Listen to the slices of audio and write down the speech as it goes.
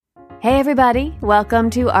Hey everybody, welcome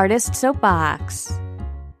to Artist Soapbox.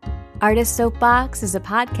 Artist Soapbox is a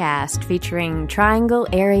podcast featuring Triangle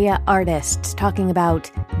area artists talking about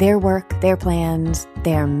their work, their plans,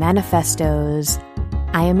 their manifestos.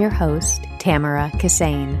 I am your host, Tamara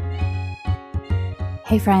Kassane.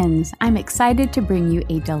 Hey friends, I'm excited to bring you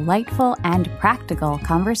a delightful and practical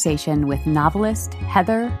conversation with novelist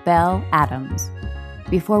Heather Bell Adams.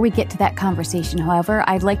 Before we get to that conversation, however,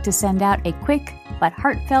 I'd like to send out a quick but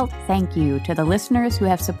heartfelt thank you to the listeners who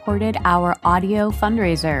have supported our audio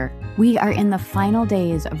fundraiser. We are in the final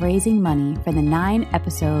days of raising money for the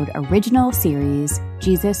 9-episode original series,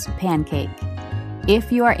 Jesus Pancake.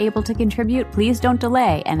 If you are able to contribute, please don't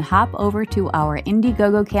delay and hop over to our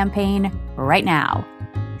Indiegogo campaign right now.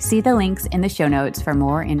 See the links in the show notes for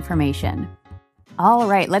more information. All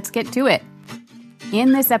right, let's get to it.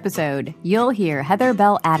 In this episode, you'll hear Heather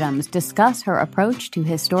Bell Adams discuss her approach to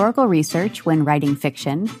historical research when writing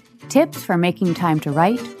fiction, tips for making time to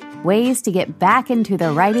write, ways to get back into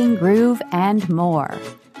the writing groove, and more.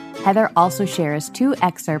 Heather also shares 2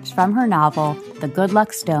 excerpts from her novel, The Good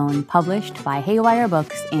Luck Stone, published by Haywire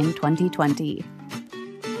Books in 2020.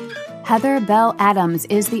 Heather Bell Adams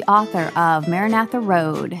is the author of Maranatha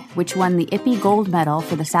Road, which won the Ippy Gold Medal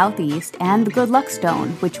for the Southeast, and The Good Luck Stone,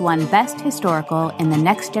 which won Best Historical in the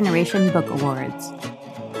Next Generation Book Awards.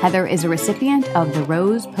 Heather is a recipient of the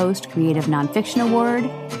Rose Post Creative Nonfiction Award,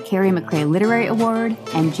 Carrie McRae Literary Award,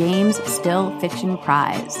 and James Still Fiction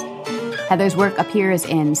Prize. Heather's work appears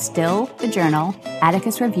in Still, the Journal,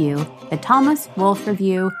 Atticus Review, the Thomas Wolfe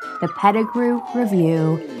Review, the Pettigrew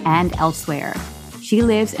Review, and elsewhere. She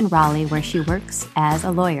lives in Raleigh, where she works as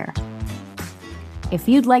a lawyer. If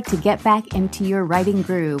you'd like to get back into your writing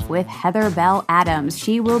groove with Heather Bell Adams,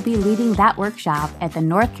 she will be leading that workshop at the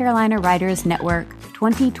North Carolina Writers Network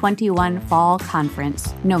 2021 Fall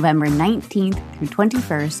Conference, November 19th through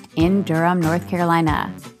 21st in Durham, North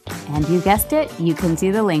Carolina. And you guessed it, you can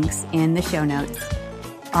see the links in the show notes.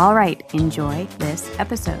 All right, enjoy this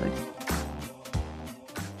episode.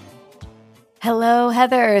 Hello,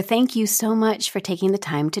 Heather. Thank you so much for taking the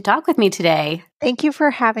time to talk with me today. Thank you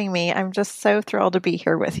for having me. I'm just so thrilled to be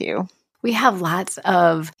here with you. We have lots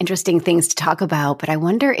of interesting things to talk about, but I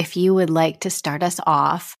wonder if you would like to start us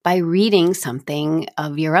off by reading something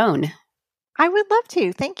of your own. I would love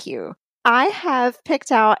to. Thank you. I have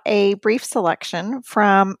picked out a brief selection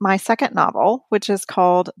from my second novel, which is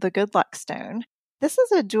called The Good Luck Stone. This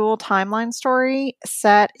is a dual timeline story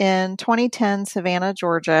set in 2010 Savannah,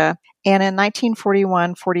 Georgia, and in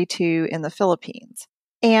 1941-42 in the Philippines.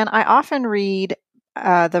 And I often read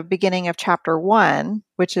the beginning of chapter 1,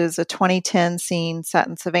 which is a 2010 scene set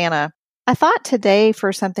in Savannah. I thought today,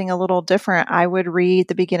 for something a little different, I would read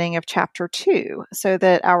the beginning of chapter 2 so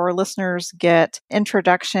that our listeners get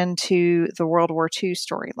introduction to the World War II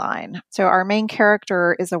storyline. So our main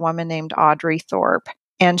character is a woman named Audrey Thorpe,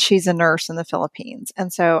 and she's a nurse in the Philippines.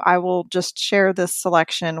 And so I will just share this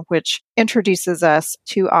selection, which introduces us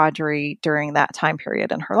to Audrey during that time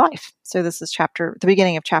period in her life. So this is the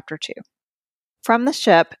beginning of chapter 2. From the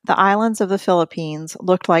ship, the islands of the Philippines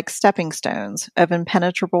looked like stepping stones of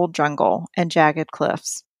impenetrable jungle and jagged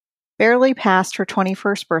cliffs. Barely past her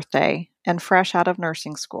 21st birthday and fresh out of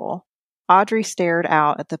nursing school, Audrey stared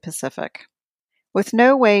out at the Pacific. With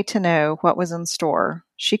no way to know what was in store,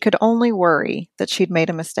 she could only worry that she'd made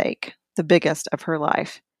a mistake, the biggest of her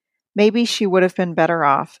life. Maybe she would have been better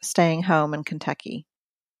off staying home in Kentucky.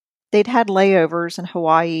 They'd had layovers in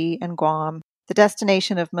Hawaii and Guam, the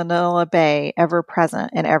destination of Manila Bay ever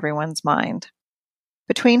present in everyone's mind.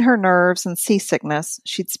 Between her nerves and seasickness,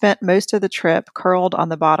 she'd spent most of the trip curled on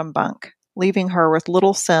the bottom bunk, leaving her with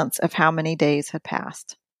little sense of how many days had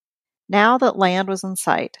passed. Now that land was in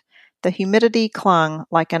sight, the humidity clung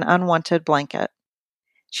like an unwanted blanket.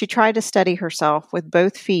 She tried to steady herself with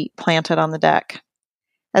both feet planted on the deck.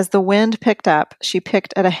 As the wind picked up, she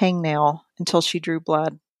picked at a hangnail until she drew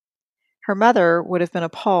blood. Her mother would have been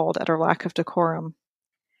appalled at her lack of decorum.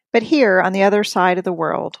 But here, on the other side of the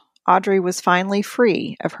world, Audrey was finally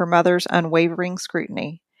free of her mother's unwavering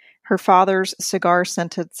scrutiny, her father's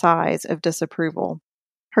cigar-scented sighs of disapproval.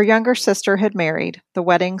 Her younger sister had married, the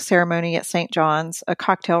wedding ceremony at St. John's, a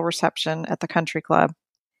cocktail reception at the country club,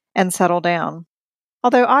 and settled down.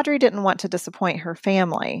 Although Audrey didn't want to disappoint her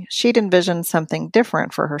family, she'd envisioned something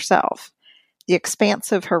different for herself. The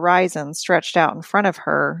expansive horizon stretched out in front of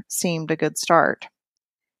her seemed a good start.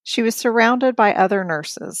 She was surrounded by other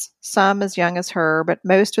nurses, some as young as her, but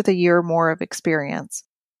most with a year or more of experience.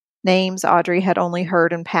 Names Audrey had only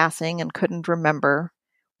heard in passing and couldn't remember.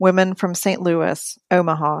 Women from St. Louis,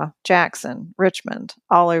 Omaha, Jackson, Richmond,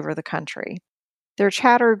 all over the country. Their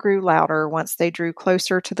chatter grew louder once they drew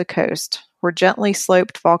closer to the coast, where gently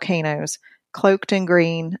sloped volcanoes, cloaked in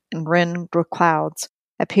green and rimmed with clouds,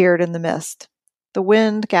 appeared in the mist. The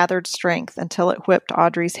wind gathered strength until it whipped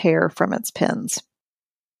Audrey's hair from its pins.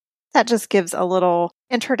 That just gives a little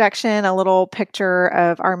introduction, a little picture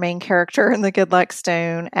of our main character in The Good Luck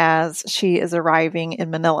Stone as she is arriving in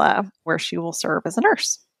Manila, where she will serve as a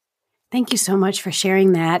nurse. Thank you so much for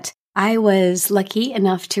sharing that. I was lucky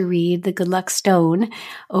enough to read The Good Luck Stone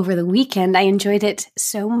over the weekend. I enjoyed it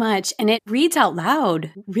so much, and it reads out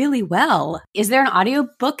loud really well. Is there an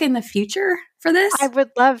audiobook in the future for this? I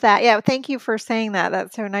would love that. Yeah, thank you for saying that.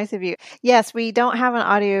 That's so nice of you. Yes, we don't have an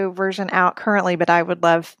audio version out currently, but I would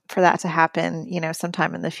love for that to happen,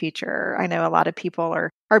 sometime in the future. I know a lot of people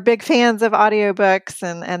are big fans of audiobooks,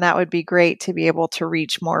 and that would be great to be able to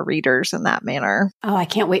reach more readers in that manner. Oh, I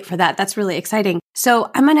can't wait for that. That's really exciting.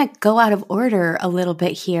 So I'm going to go out of order a little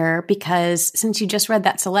bit here because since you just read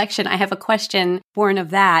that selection, I have a question born of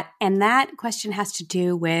that. And that question has to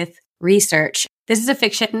do with research. This is a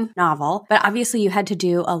fiction novel, but obviously you had to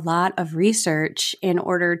do a lot of research in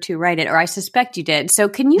order to write it, or I suspect you did. So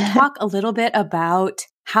can you talk a little bit about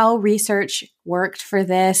how research worked for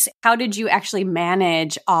this? How did you actually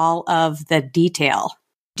manage all of the detail?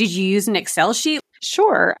 Did you use an Excel sheet?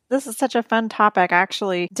 Sure. This is such a fun topic. I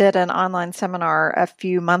actually did an online seminar a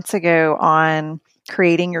few months ago on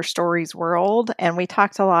creating your story's world. And we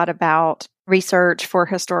talked a lot about research for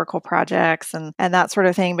historical projects and that sort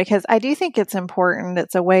of thing, because I do think it's important.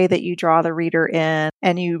 It's a way that you draw the reader in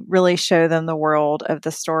and you really show them the world of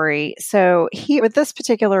the story. So with this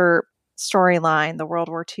particular storyline, the World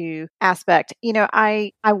War II aspect,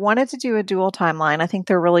 I wanted to do a dual timeline. I think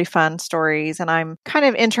they're really fun stories. And I'm kind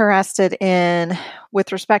of interested in,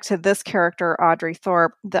 with respect to this character, Audrey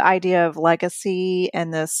Thorpe, the idea of legacy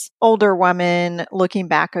and this older woman looking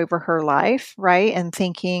back over her life, right? And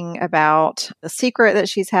thinking about the secret that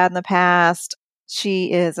she's had in the past.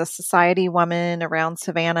 She is a society woman around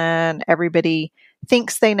Savannah and everybody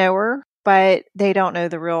thinks they know her, but they don't know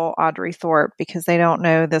the real Audrey Thorpe because they don't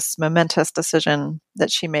know this momentous decision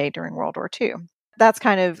that she made during World War II. That's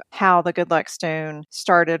kind of how The Good Luck Stone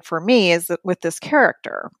started for me, is with this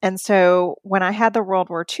character. And so when I had the World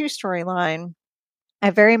War II storyline,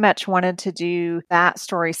 I very much wanted to do that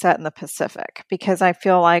story set in the Pacific because I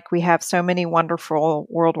feel like we have so many wonderful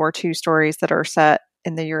World War II stories that are set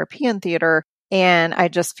in the European theater. And I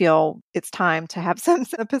just feel it's time to have some in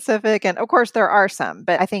the Pacific. And of course, there are some,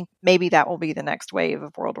 but I think maybe that will be the next wave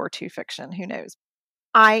of World War II fiction. Who knows?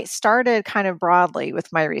 I started kind of broadly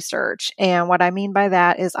with my research. And what I mean by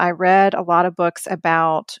that is I read a lot of books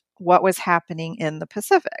about what was happening in the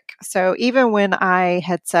Pacific. So even when I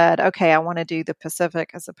had said, okay, I want to do the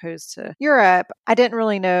Pacific as opposed to Europe, I didn't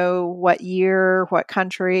really know what year, what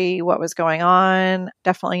country, what was going on.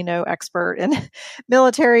 Definitely no expert in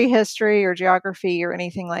military history or geography or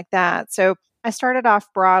anything like that. So I started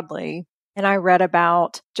off broadly. And I read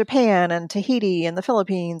about Japan and Tahiti and the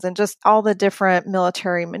Philippines and just all the different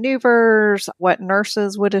military maneuvers, what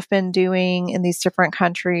nurses would have been doing in these different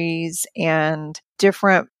countries and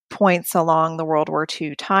different points along the World War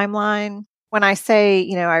II timeline. When I say,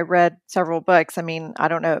 I read several books, I mean, I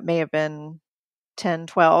don't know, it may have been 10,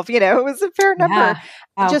 12, it was a fair number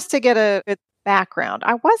just to get a background.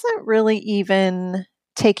 I wasn't really even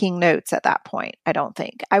taking notes at that point, I don't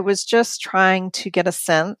think. I was just trying to get a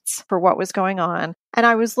sense for what was going on. And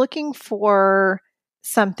I was looking for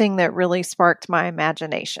something that really sparked my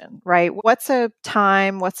imagination, right? What's a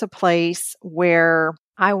time, what's a place where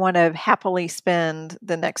I want to happily spend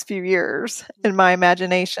the next few years in my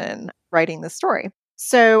imagination writing the story?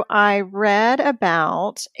 So I read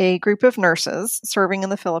about a group of nurses serving in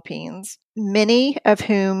the Philippines, many of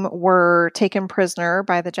whom were taken prisoner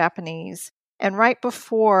by the Japanese. And right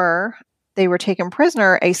before they were taken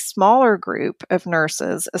prisoner, a smaller group of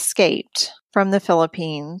nurses escaped from the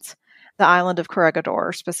Philippines, the island of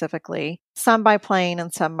Corregidor specifically, some by plane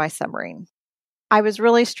and some by submarine. I was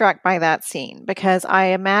really struck by that scene because I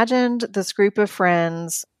imagined this group of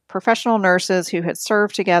friends, professional nurses who had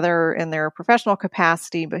served together in their professional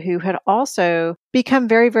capacity, but who had also become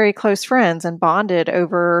very, very close friends and bonded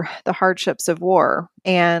over the hardships of war.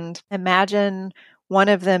 And imagine one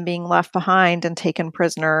of them being left behind and taken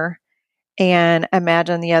prisoner, and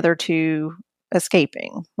imagine the other two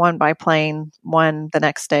escaping, one by plane, one the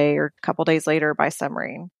next day or a couple days later by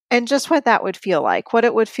submarine. And just what that would feel like, what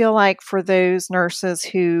it would feel like for those nurses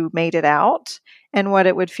who made it out and what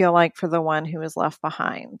it would feel like for the one who was left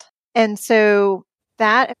behind. And so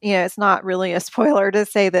that, it's not really a spoiler to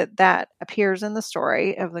say that appears in the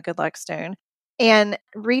story of The Good Luck Stone. And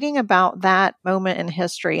reading about that moment in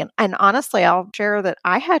history, and honestly, I'll share that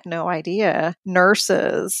I had no idea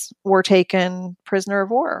nurses were taken prisoner of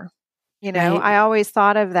war. Right. I always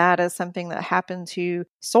thought of that as something that happened to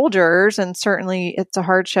soldiers, and certainly it's a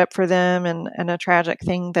hardship for them and a tragic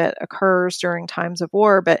thing that occurs during times of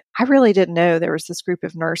war. But I really didn't know there was this group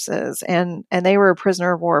of nurses, and they were a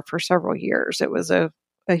prisoner of war for several years. It was a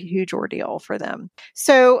huge ordeal for them.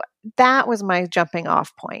 So that was my jumping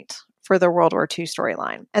off point for the World War II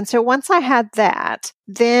storyline. And so once I had that,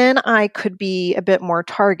 then I could be a bit more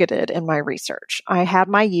targeted in my research. I had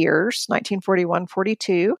my years, 1941,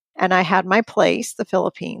 42, and I had my place, the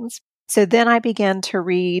Philippines. So then I began to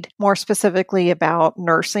read more specifically about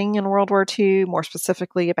nursing in World War II, more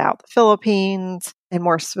specifically about the Philippines, and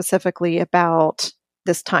more specifically about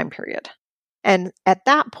this time period. And at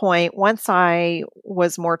that point, once I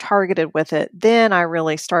was more targeted with it, then I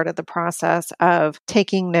really started the process of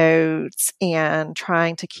taking notes and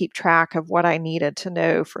trying to keep track of what I needed to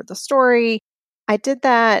know for the story. I did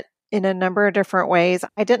that in a number of different ways.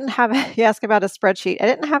 I didn't have, you ask about a spreadsheet. I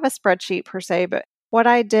didn't have a spreadsheet per se, but what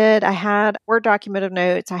I did, I had Word document of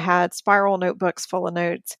notes. I had spiral notebooks full of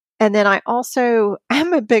notes. And then I also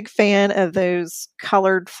am a big fan of those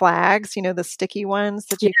colored flags, the sticky ones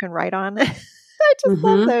that you can write on. I just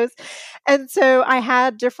love those. And so I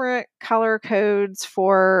had different color codes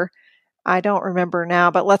for, I don't remember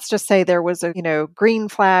now, but let's just say there was green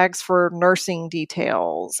flags for nursing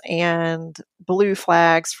details and blue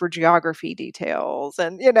flags for geography details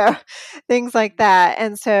and, things like that.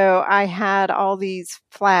 And so I had all these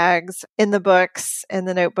flags in the books, in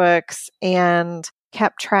the notebooks, and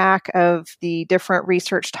kept track of the different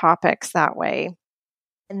research topics that way.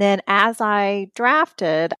 And then as I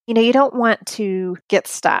drafted, you don't want to get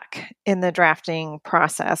stuck in the drafting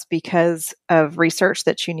process because of research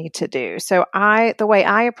that you need to do. So the way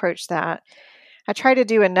I approach that, I try to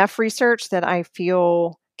do enough research that I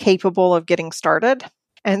feel capable of getting started.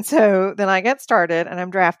 And so then I get started and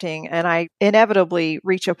I'm drafting and I inevitably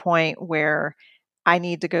reach a point where I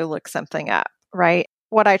need to go look something up, right?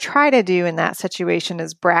 What I try to do in that situation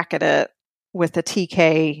is bracket it with a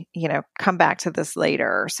TK, come back to this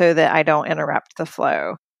later so that I don't interrupt the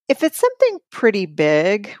flow. If it's something pretty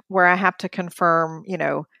big where I have to confirm,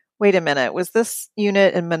 wait a minute, was this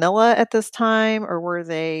unit in Manila at this time or were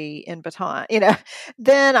they in Bataan?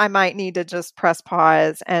 Then I might need to just press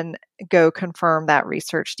pause and go confirm that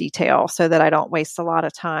research detail so that I don't waste a lot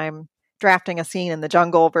of time drafting a scene in the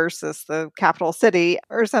jungle versus the capital city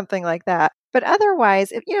or something like that. But otherwise,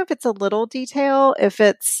 if it's a little detail, if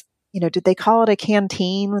it's did they call it a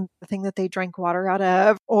canteen, the thing that they drank water out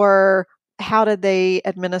of? Or how did they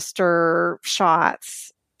administer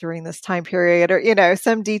shots during this time period? Or,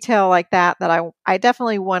 some detail like that I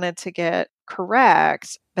definitely wanted to get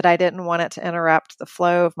correct, but I didn't want it to interrupt the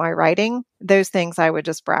flow of my writing. Those things I would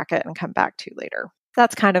just bracket and come back to later.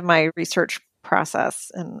 That's kind of my research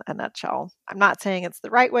process in a nutshell. I'm not saying it's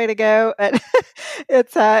the right way to go, but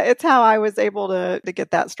it's how I was able to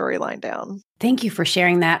get that storyline down. Thank you for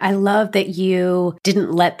sharing that. I love that you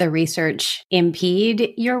didn't let the research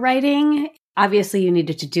impede your writing. Obviously, you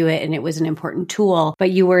needed to do it and it was an important tool,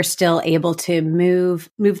 but you were still able to move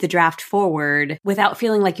the draft forward without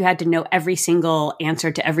feeling like you had to know every single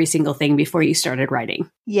answer to every single thing before you started writing.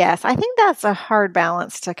 Yes, I think that's a hard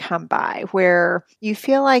balance to come by where you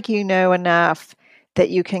feel like you know enough that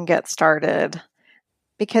you can get started.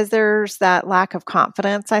 Because there's that lack of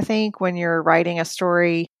confidence, I think, when you're writing a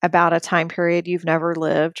story about a time period you've never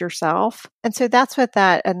lived yourself. And so that's what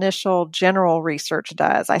that initial general research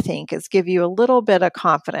does, I think, is give you a little bit of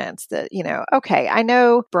confidence that, okay, I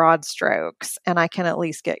know broad strokes and I can at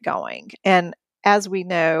least get going. And as we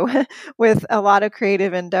know, with a lot of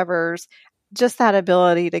creative endeavors, just that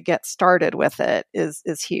ability to get started with it is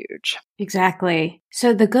huge. Exactly.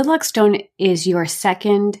 So The Good Luck Stone is your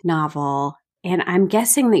second novel. And I'm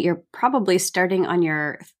guessing that you're probably starting on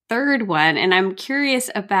your third one. And I'm curious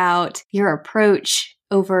about your approach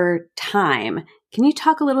over time. Can you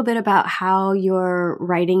talk a little bit about how your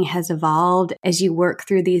writing has evolved as you work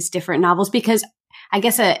through these different novels? Because I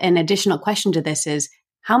guess an additional question to this is,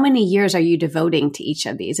 how many years are you devoting to each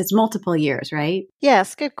of these? It's multiple years, right?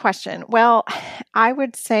 Yes, good question. Well, I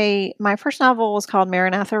would say my first novel was called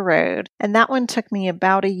Maranatha Road, and that one took me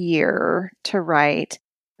about a year to write.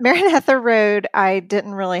 Maranatha Road, I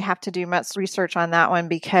didn't really have to do much research on that one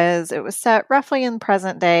because it was set roughly in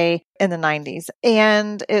present day in the 90s.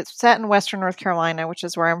 And it's set in Western North Carolina, which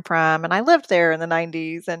is where I'm from. And I lived there in the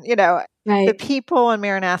 90s. And, Right. The people in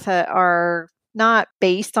Maranatha are not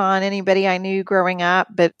based on anybody I knew growing up,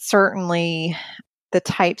 but certainly the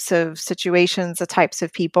types of situations, the types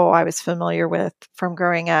of people I was familiar with from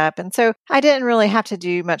growing up. And so I didn't really have to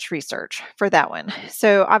do much research for that one.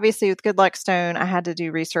 So obviously with Good Luck Stone, I had to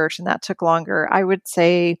do research and that took longer. I would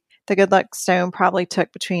say the Good Luck Stone probably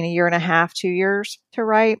took between 1.5 to 2 years to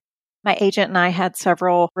write. My agent and I had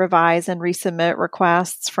several revise and resubmit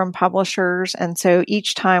requests from publishers. And so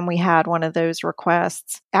each time we had one of those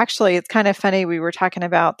requests, actually, it's kind of funny. We were talking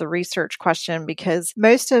about the research question because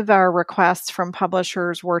most of our requests from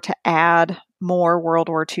publishers were to add more World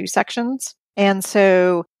War II sections. And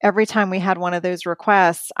so every time we had one of those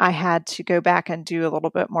requests, I had to go back and do a little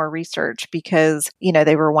bit more research because,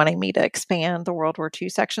 they were wanting me to expand the World War II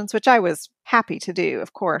sections, which I was happy to do,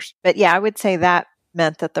 of course. But yeah, I would say that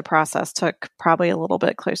meant that the process took probably a little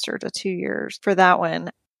bit closer to 2 years for that one.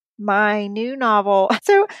 My new novel.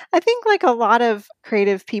 So I think like a lot of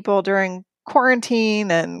creative people during quarantine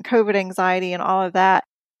and COVID anxiety and all of that,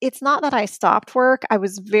 it's not that I stopped work. I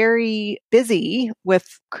was very busy with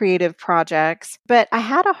creative projects, but I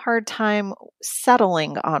had a hard time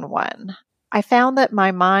settling on one. I found that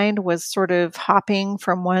my mind was sort of hopping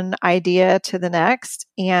from one idea to the next,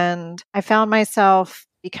 and I found myself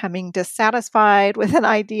becoming dissatisfied with an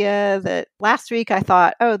idea that last week I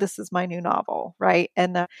thought, oh, this is my new novel, right?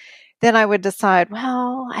 And then I would decide,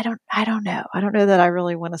 well, I don't know. I don't know that I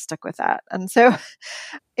really want to stick with that. And so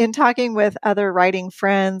in talking with other writing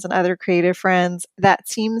friends and other creative friends, that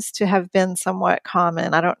seems to have been somewhat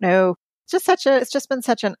common. I don't know. It's just been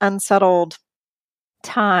such an unsettled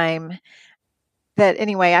time that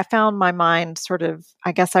anyway, I found my mind sort of,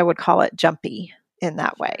 I guess I would call it jumpy in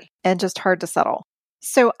that way and just hard to settle.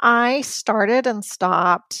 So I started and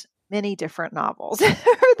stopped many different novels over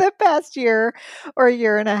the past year or 1.5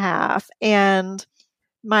 years. And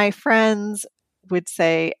my friends would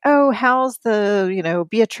say, oh, how's the,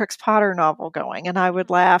 Beatrix Potter novel going? And I would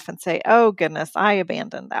laugh and say, oh, goodness, I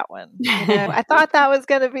abandoned that one. I thought that was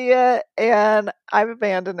going to be it, and I've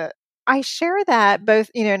abandoned it. I share that both,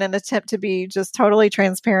 in an attempt to be just totally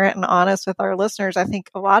transparent and honest with our listeners. I think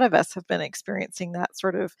a lot of us have been experiencing that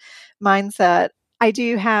sort of mindset. I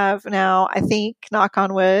do have now, I think, knock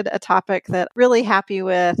on wood, a topic that I'm really happy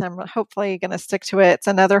with. I'm hopefully going to stick to it. It's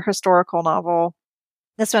another historical novel.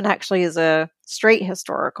 This one actually is a straight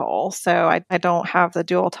historical, so I don't have the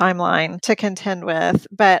dual timeline to contend with,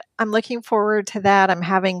 but I'm looking forward to that. I'm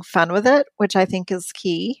having fun with it, which I think is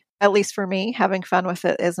key. At least for me, having fun with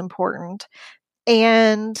it is important.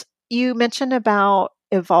 And you mentioned about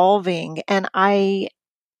evolving, and I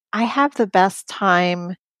have the best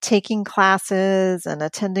time taking classes and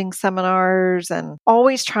attending seminars and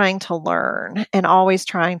always trying to learn and always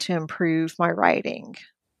trying to improve my writing.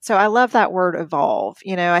 So I love that word evolve.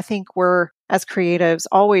 I think we're, as creatives,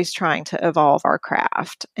 always trying to evolve our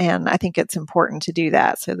craft. And I think it's important to do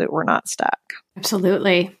that so that we're not stuck.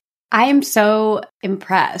 Absolutely. I am so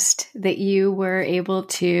impressed that you were able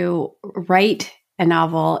to write a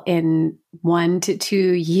novel in 1 to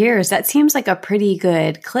 2 years. That seems like a pretty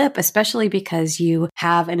good clip, especially because you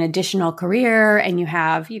have an additional career and you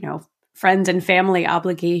have, friends and family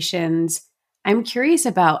obligations. I'm curious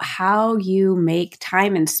about how you make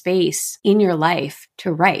time and space in your life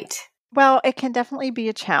to write. Well, it can definitely be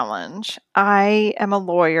a challenge. I am a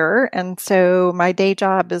lawyer, and so my day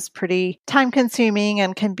job is pretty time-consuming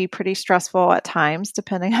and can be pretty stressful at times,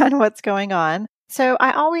 depending on what's going on. So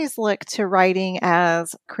I always look to writing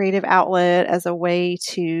as a creative outlet, as a way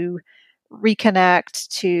to reconnect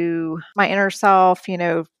to my inner self,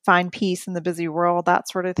 find peace in the busy world, that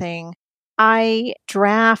sort of thing. I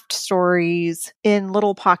draft stories in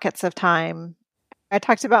little pockets of time. I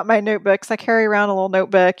talked about my notebooks. I carry around a little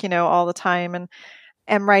notebook, all the time, and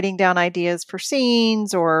am writing down ideas for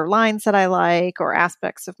scenes or lines that I like or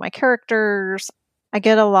aspects of my characters. I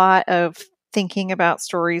get a lot of thinking about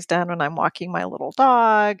stories done when I'm walking my little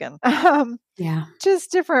dog and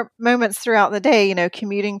just different moments throughout the day,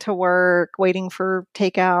 commuting to work, waiting for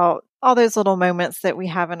takeout, all those little moments that we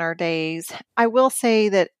have in our days. I will say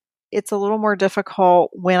that it's a little more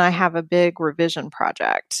difficult when I have a big revision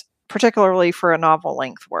project, particularly for a novel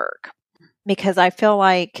length work, because I feel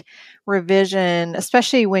like revision,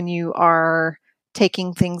 especially when you are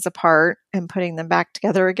taking things apart and putting them back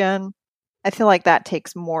together again, I feel like that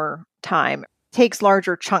takes more time, takes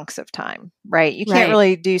larger chunks of time, right? You can't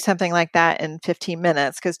really do something like that in 15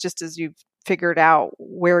 minutes because just as you've figured out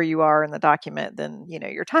where you are in the document, then,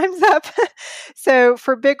 your time's up. So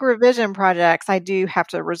for big revision projects, I do have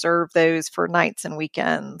to reserve those for nights and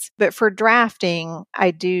weekends. But for drafting, I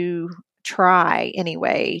do try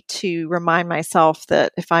anyway to remind myself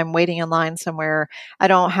that if I'm waiting in line somewhere, I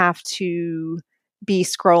don't have to be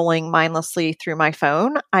scrolling mindlessly through my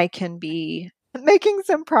phone. I can be making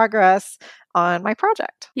some progress on my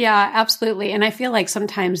project. Yeah, absolutely. And I feel like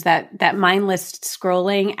sometimes that mindless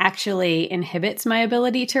scrolling actually inhibits my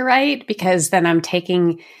ability to write, because then I'm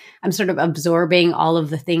sort of absorbing all of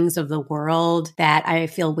the things of the world that I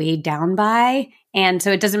feel weighed down by. And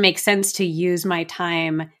so it doesn't make sense to use my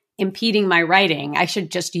time impeding my writing. I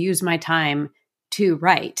should just use my time to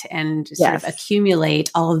write and sort of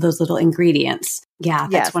accumulate all of those little ingredients. Yeah,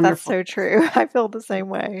 that's wonderful. That's so true. I feel the same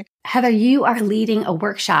way. Heather, you are leading a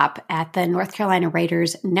workshop at the North Carolina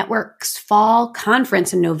Writers Network's Fall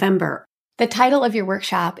Conference in November. The title of your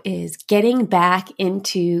workshop is Getting Back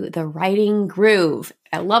into the Writing Groove.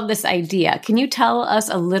 I love this idea. Can you tell us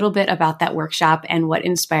a little bit about that workshop and what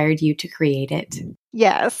inspired you to create it?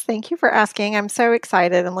 Yes, thank you for asking. I'm so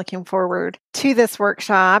excited and looking forward to this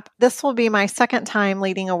workshop. This will be my second time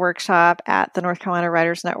leading a workshop at the North Carolina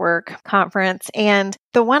Writers Network conference. And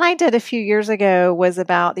the one I did a few years ago was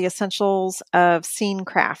about the essentials of scene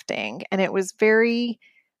crafting. And it was very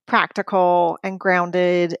practical and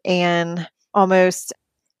grounded and almost,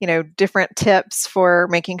 different tips for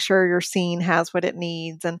making sure your scene has what it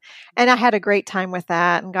needs. And I had a great time with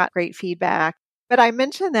that and got great feedback. But I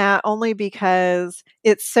mention that only because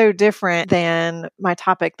it's so different than my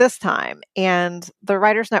topic this time. And the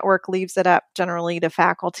Writers Network leaves it up generally to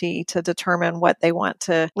faculty to determine what they want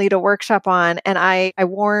to lead a workshop on. And I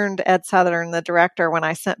warned Ed Southern, the director, when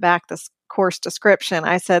I sent back this course description,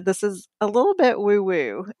 I said, this is a little bit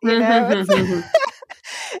woo-woo.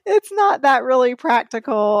 It's not that really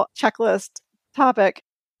practical checklist topic.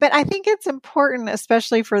 But I think it's important,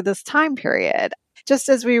 especially for this time period. Just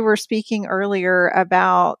as we were speaking earlier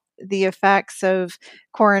about the effects of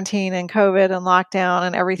quarantine and COVID and lockdown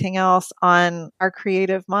and everything else on our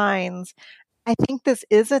creative minds, I think this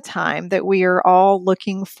is a time that we are all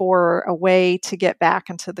looking for a way to get back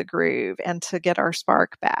into the groove and to get our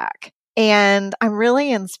spark back. And I'm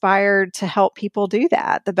really inspired to help people do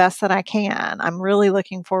that the best that I can. I'm really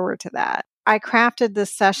looking forward to that. I crafted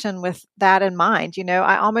this session with that in mind.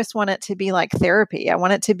 I almost want it to be like therapy. I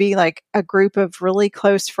want it to be like a group of really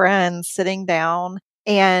close friends sitting down.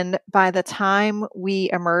 And by the time we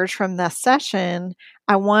emerge from this session,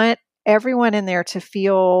 I want everyone in there to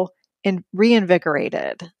feel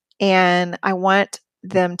reinvigorated. And I want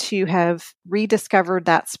them to have rediscovered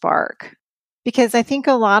that spark. Because I think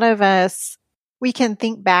a lot of us, we can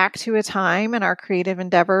think back to a time in our creative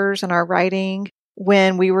endeavors and our writing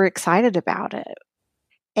when we were excited about it.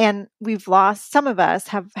 And some of us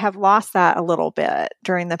have lost that a little bit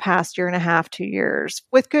during the past year and a half, 2 years,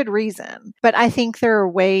 with good reason. But I think there are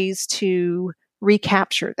ways to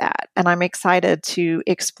recapture that. And I'm excited to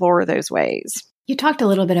explore those ways. You talked a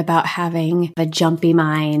little bit about having a jumpy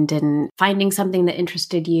mind and finding something that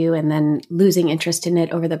interested you and then losing interest in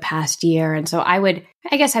it over the past year. And so I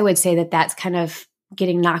guess I would say that that's kind of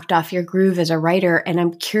getting knocked off your groove as a writer. And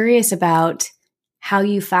I'm curious about how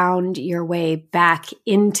you found your way back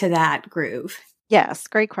into that groove. Yes,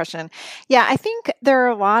 great question. Yeah, I think there are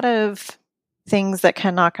a lot of things that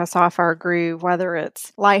can knock us off our groove, whether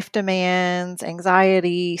it's life demands,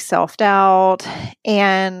 anxiety, self-doubt.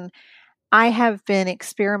 And I have been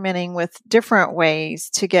experimenting with different ways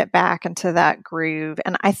to get back into that groove.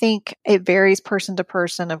 And I think it varies person to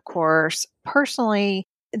person, of course. Personally,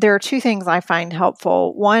 there are two things I find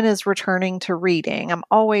helpful. One is returning to reading. I'm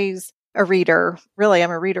always a reader. Really,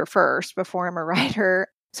 I'm a reader first before I'm a writer.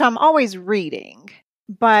 So I'm always reading,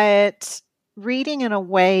 but reading in a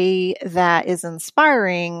way that is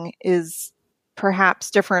inspiring is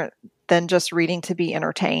perhaps different than just reading to be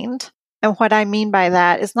entertained. And what I mean by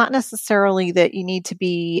that is not necessarily that you need to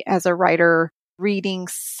be, as a writer, reading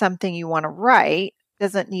something you want to write. It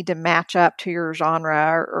doesn't need to match up to your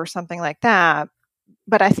genre or something like that.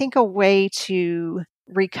 But I think a way to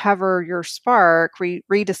recover your spark,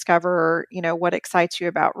 rediscover, what excites you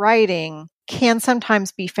about writing can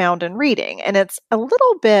sometimes be found in reading. And it's a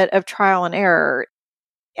little bit of trial and error.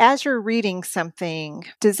 As you're reading something,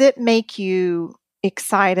 does it make you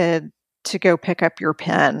excited to go pick up your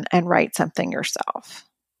pen and write something yourself?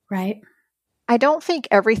 Right. I don't think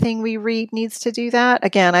everything we read needs to do that.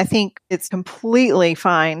 Again, I think it's completely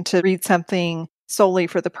fine to read something solely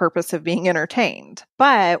for the purpose of being entertained.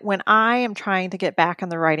 But when I am trying to get back in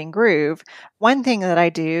the writing groove, one thing that I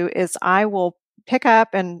do is I will pick up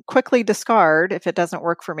and quickly discard if it doesn't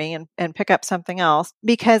work for me and pick up something else,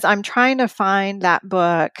 because I'm trying to find that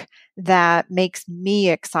book that makes me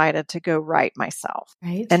excited to go write myself.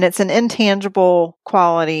 Right. And it's an intangible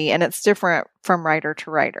quality, and it's different from writer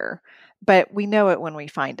to writer. But we know it when we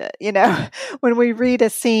find it, when we read a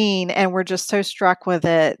scene and we're just so struck with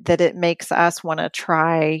it that it makes us want to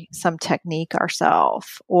try some technique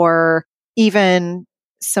ourselves, or even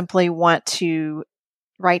simply want to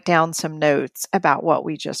write down some notes about what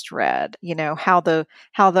we just read, how the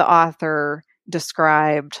author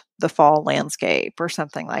described the fall landscape or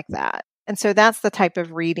something like that. And so that's the type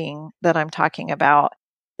of reading that I'm talking about.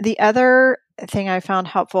 The other thing I found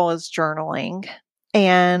helpful is journaling.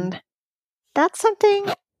 And that's something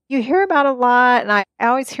you hear about a lot. And I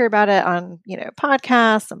always hear about it on,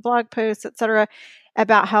 podcasts and blog posts, etc.,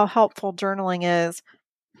 about how helpful journaling is.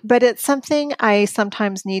 But it's something I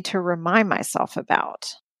sometimes need to remind myself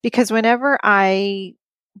about, because whenever I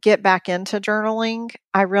get back into journaling,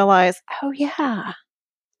 I realize, oh yeah,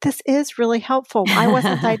 this is really helpful. Why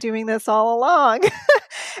wasn't I doing this all along?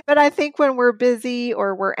 But I think when we're busy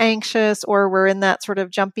or we're anxious or we're in that sort of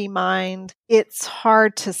jumpy mind, it's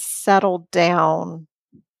hard to settle down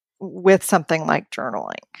with something like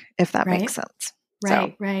journaling, if that makes sense.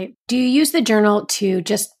 Right. Do you use the journal to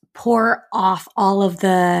just pour off all of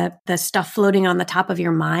the stuff floating on the top of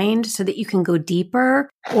your mind so that you can go deeper?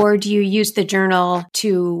 Or do you use the journal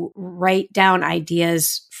to write down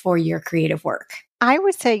ideas for your creative work? I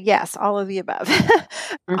would say yes, all of the above.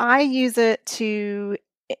 I use it to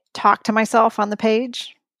talk to myself on the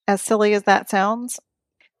page, as silly as that sounds.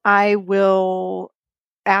 I will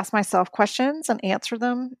ask myself questions and answer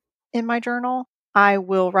them in my journal. I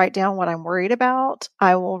will write down what I'm worried about.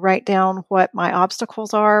 I will write down what my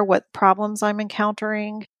obstacles are, what problems I'm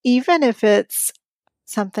encountering. Even if it's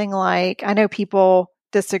something like, I know people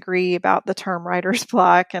disagree about the term writer's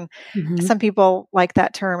block, and some people like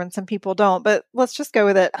that term and some people don't, but let's just go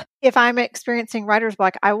with it. If I'm experiencing writer's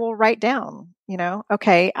block, I will write down,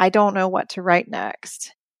 okay, I don't know what to write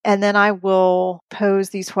next. And then I will pose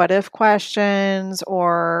these what if questions,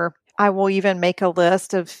 or I will even make a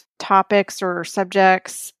list of topics or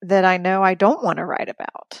subjects that I know I don't want to write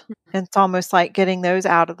about. And it's almost like getting those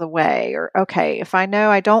out of the way. Or, okay, if I know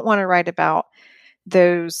I don't want to write about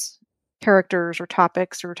those characters or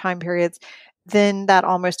topics or time periods, then that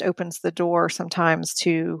almost opens the door sometimes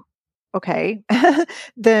to, okay,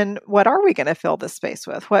 then what are we going to fill this space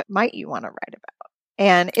with? What might you want to write about?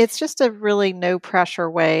 And it's just a really no pressure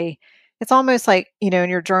way. It's almost like, in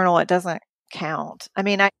your journal, it doesn't count. I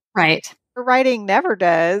mean, writing never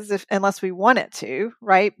does unless we want it to,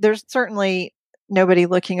 right? There's certainly nobody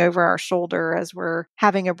looking over our shoulder as we're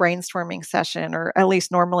having a brainstorming session, or at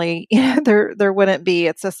least normally, there wouldn't be.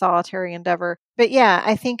 It's a solitary endeavor. But yeah,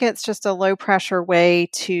 I think it's just a low pressure way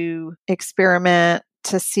to experiment,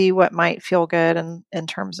 to see what might feel good in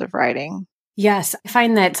terms of writing. Yes, I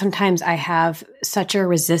find that sometimes I have such a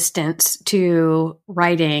resistance to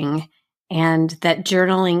writing, and that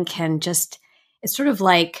journaling can just, it's sort of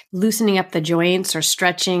like loosening up the joints or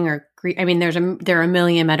stretching, or there are a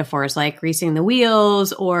million metaphors like greasing the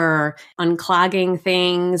wheels or unclogging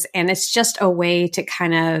things. And it's just a way to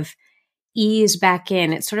kind of ease back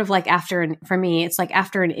in. It's sort of like for me, it's like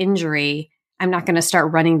after an injury, I'm not going to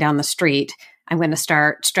start running down the street. I'm going to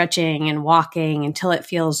start stretching and walking until it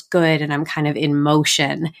feels good and I'm kind of in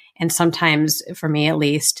motion. And sometimes, for me at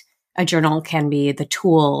least, a journal can be the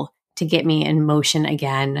tool to get me in motion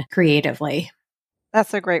again creatively.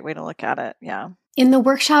 That's a great way to look at it. Yeah. In the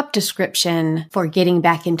workshop description for getting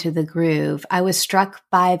back into the groove, I was struck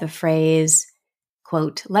by the phrase,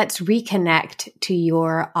 quote, "Let's reconnect to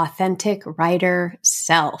your authentic writer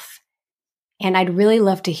self." And I'd really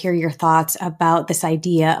love to hear your thoughts about this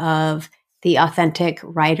idea of the authentic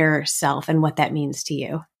writer self and what that means to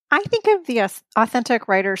you. I think of the authentic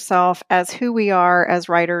writer self as who we are as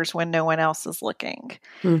writers when no one else is looking.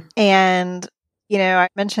 And, I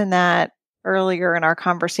mentioned that earlier in our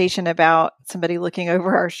conversation about somebody looking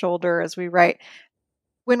over our shoulder as we write.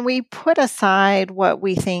 When we put aside what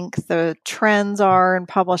we think the trends are in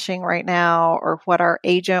publishing right now, or what our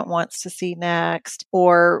agent wants to see next,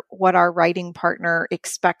 or what our writing partner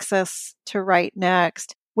expects us to write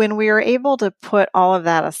next, when we are able to put all of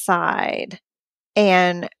that aside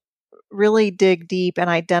and really dig deep and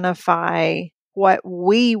identify what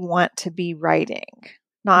we want to be writing,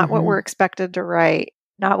 not what we're expected to write,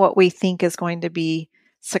 not what we think is going to be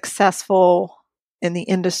successful in the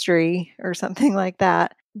industry or something like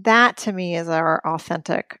that. That to me is our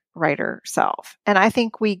authentic writer self. And I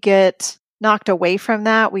think we get knocked away from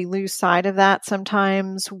that. We lose sight of that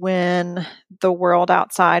sometimes when the world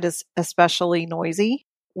outside is especially noisy,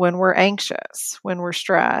 when we're anxious, when we're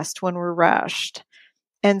stressed, when we're rushed.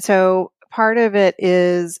 And so part of it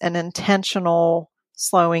is an intentional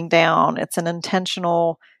slowing down. It's an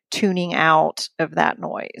intentional tuning out of that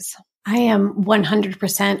noise. I am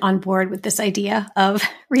 100% on board with this idea of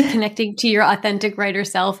reconnecting to your authentic writer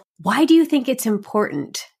self. Why do you think it's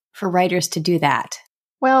important for writers to do that?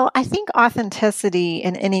 Well, I think authenticity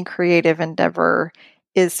in any creative endeavor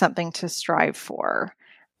is something to strive for.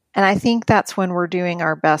 And I think that's when we're doing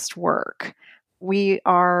our best work. We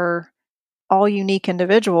are all unique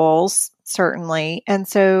individuals, certainly. And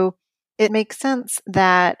so it makes sense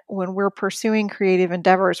that when we're pursuing creative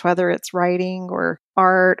endeavors, whether it's writing or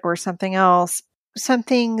art or something else,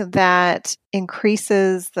 something that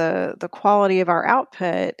increases the quality of our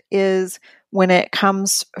output is when it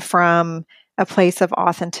comes from a place of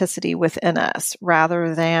authenticity within us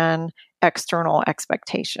rather than external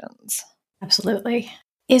expectations. Absolutely.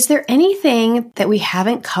 Is there anything that we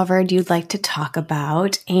haven't covered you'd like to talk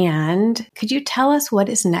about? And could you tell us what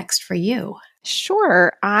is next for you?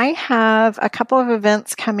 Sure. I have a couple of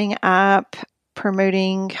events coming up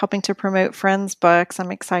helping to promote friends' books.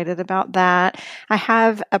 I'm excited about that. I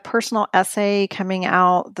have a personal essay coming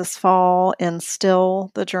out this fall in Still,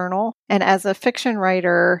 the journal. And as a fiction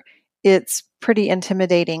writer, it's pretty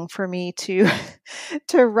intimidating for me to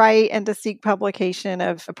write and to seek publication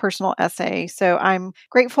of a personal essay. So I'm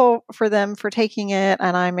grateful for them for taking it,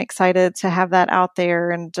 and I'm excited to have that out there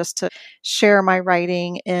and just to share my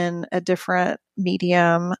writing in a different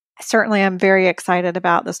medium. Certainly, I'm very excited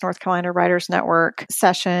about this North Carolina Writers Network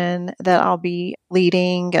session that I'll be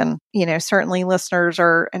leading. And, certainly listeners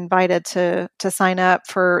are invited to sign up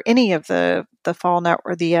for any of the fall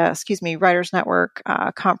network, Writers Network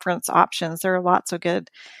conference options. There are lots of good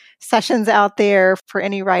sessions out there for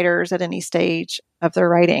any writers at any stage of their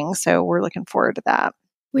writing. So we're looking forward to that.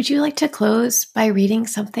 Would you like to close by reading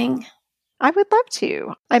something? I would love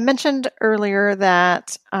to. I mentioned earlier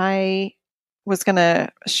that I was going to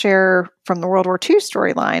share from the World War II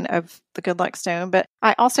storyline of The Good Luck Stone, but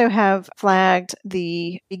I also have flagged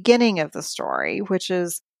the beginning of the story, which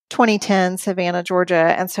is 2010, Savannah,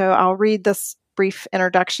 Georgia. And so I'll read this brief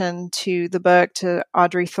introduction to the book to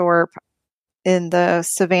Audrey Thorpe in the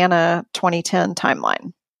Savannah 2010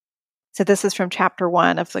 timeline. So this is from chapter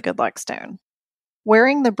 1 of The Good Luck Stone.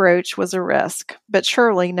 Wearing the brooch was a risk, but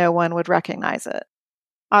surely no one would recognize it.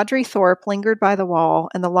 Audrey Thorpe lingered by the wall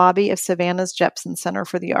in the lobby of Savannah's Jepson Center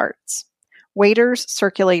for the Arts. Waiters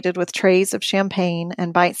circulated with trays of champagne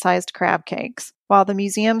and bite-sized crab cakes, while the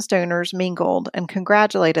museum's donors mingled and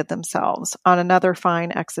congratulated themselves on another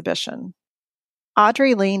fine exhibition.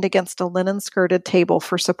 Audrey leaned against a linen-skirted table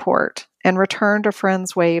for support and returned a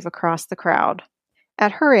friend's wave across the crowd.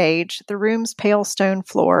 At her age, the room's pale stone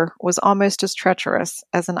floor was almost as treacherous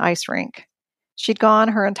as an ice rink. She'd gone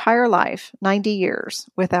her entire life, 90 years,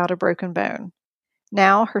 without a broken bone.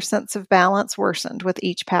 Now her sense of balance worsened with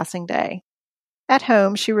each passing day. At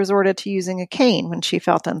home, she resorted to using a cane when she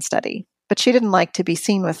felt unsteady, but she didn't like to be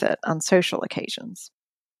seen with it on social occasions.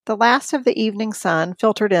 The last of the evening sun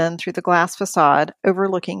filtered in through the glass facade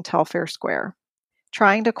overlooking Telfair Square.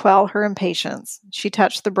 Trying to quell her impatience, she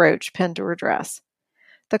touched the brooch pinned to her dress.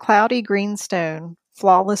 The cloudy green stone,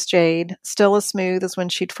 flawless jade, still as smooth as when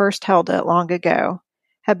she'd first held it long ago,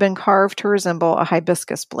 had been carved to resemble a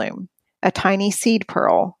hibiscus bloom. A tiny seed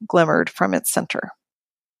pearl glimmered from its center.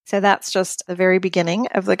 So that's just the very beginning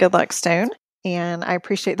of The Good Luck Stone, and I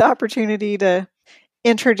appreciate the opportunity to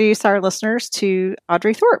introduce our listeners to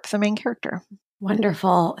Audrey Thorpe, the main character.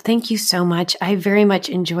 Wonderful. Thank you so much. I very much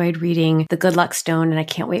enjoyed reading The Good Luck Stone, and I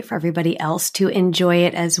can't wait for everybody else to enjoy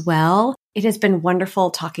it as well. It has been wonderful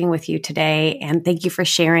talking with you today, and thank you for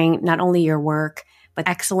sharing not only your work, but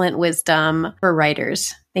excellent wisdom for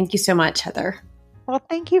writers. Thank you so much, Heather. Well,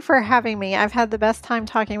 thank you for having me. I've had the best time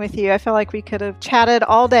talking with you. I feel like we could have chatted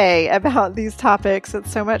all day about these topics.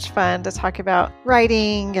 It's so much fun to talk about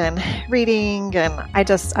writing and reading, and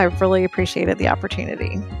I've really appreciated the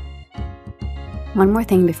opportunity. One more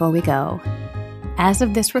thing before we go. As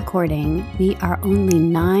of this recording, we are only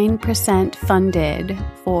 9% funded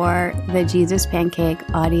for the Jesus Pancake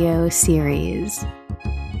audio series.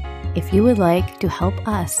 If you would like to help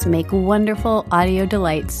us make wonderful audio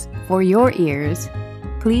delights for your ears,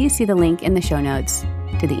 please see the link in the show notes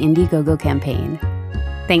to the Indiegogo campaign.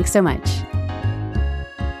 Thanks so much.